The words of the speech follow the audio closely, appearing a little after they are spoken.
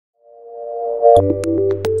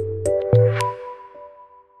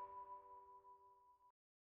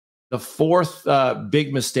The fourth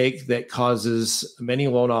big mistake that causes many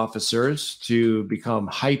loan officers to become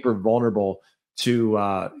hyper vulnerable to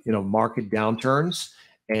market downturns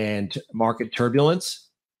and market turbulence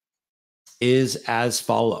is as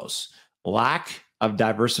follows: lack of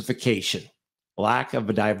diversification. Lack of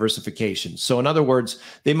a diversification. So in other words,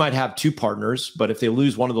 they might have two partners, but if they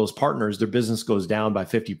lose one of those partners, their business goes down by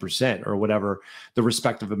 50% or whatever the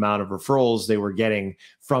respective amount of referrals they were getting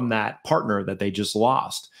from that partner that they just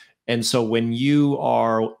lost. And so when you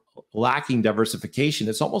are lacking diversification,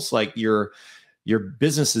 it's almost like your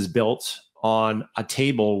business is built on a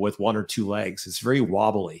table with one or two legs. It's very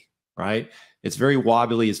wobbly, right? It's very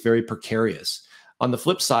wobbly. It's very precarious. On the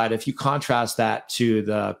flip side, if you contrast that to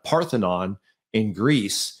the Parthenon in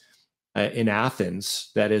Greece, in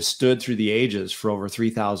Athens, that has stood through the ages for over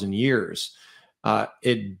 3,000 years,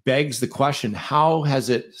 it begs the question, how has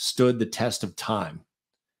it stood the test of time?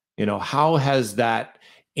 How has that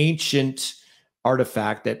ancient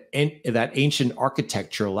artifact, that ancient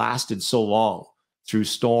architecture lasted so long through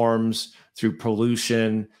storms, through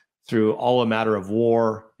pollution, through all a matter of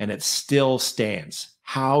war, and it still stands?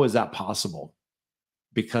 How is that possible?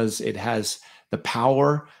 Because it has the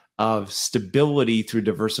power of stability through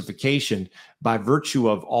diversification by virtue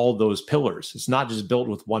of all those pillars. It's not just built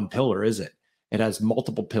with one pillar, is it? It has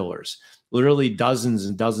multiple pillars, literally dozens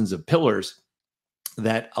and dozens of pillars,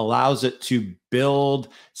 that allows it to build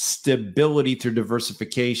stability through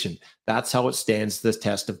diversification. That's how it stands the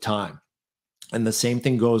test of time. And the same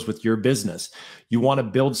thing goes with your business. You want to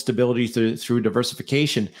build stability through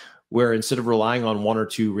diversification, where instead of relying on one or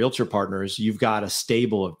two realtor partners, you've got a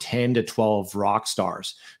stable of 10 to 12 rock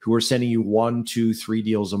stars who are sending you 1, 2, 3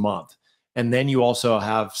 deals a month. And then you also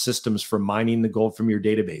have systems for mining the gold from your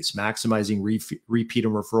database, maximizing repeat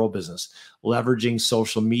and referral business, leveraging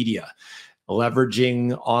social media,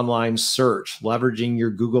 leveraging online search, leveraging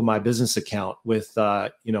your Google My Business account with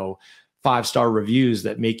 5-star reviews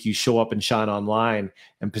that make you show up and shine online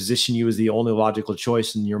and position you as the only logical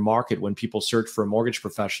choice in your market when people search for a mortgage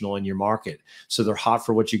professional in your market. So they're hot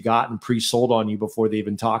for what you got and pre-sold on you before they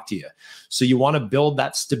even talk to you. So you want to build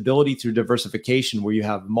that stability through diversification, where you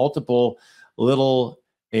have multiple little,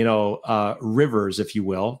 rivers, if you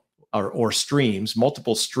will, or streams,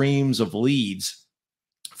 multiple streams of leads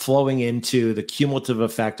flowing into the cumulative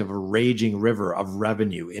effect of a raging river of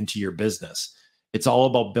revenue into your business. It's all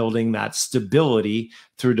about building that stability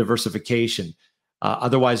through diversification,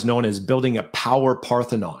 otherwise known as building a power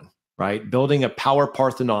Parthenon, right? Building a power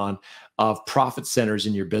Parthenon of profit centers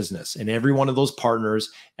in your business. And every one of those partners,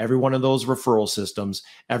 every one of those referral systems,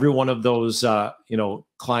 every one of those,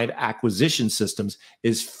 client acquisition systems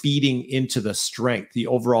is feeding into the strength, the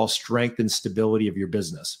overall strength and stability of your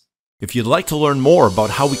business. If you'd like to learn more about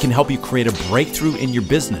how we can help you create a breakthrough in your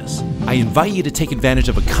business, I invite you to take advantage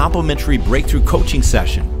of a complimentary breakthrough coaching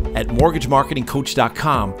session at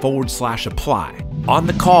mortgagemarketingcoach.com/apply. On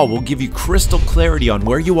the call, we'll give you crystal clarity on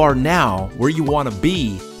where you are now, where you want to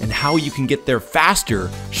be, and how you can get there faster,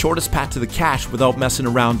 shortest path to the cash without messing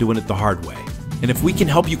around doing it the hard way. And if we can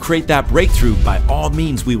help you create that breakthrough, by all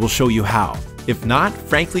means, we will show you how. If not,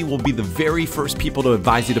 frankly, we'll be the very first people to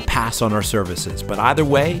advise you to pass on our services. But either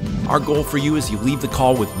way, our goal for you is you leave the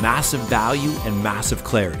call with massive value and massive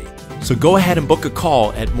clarity. So go ahead and book a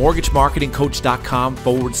call at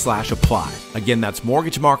mortgagemarketingcoach.com/apply. Again, that's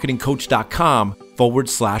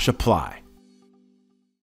mortgagemarketingcoach.com/apply.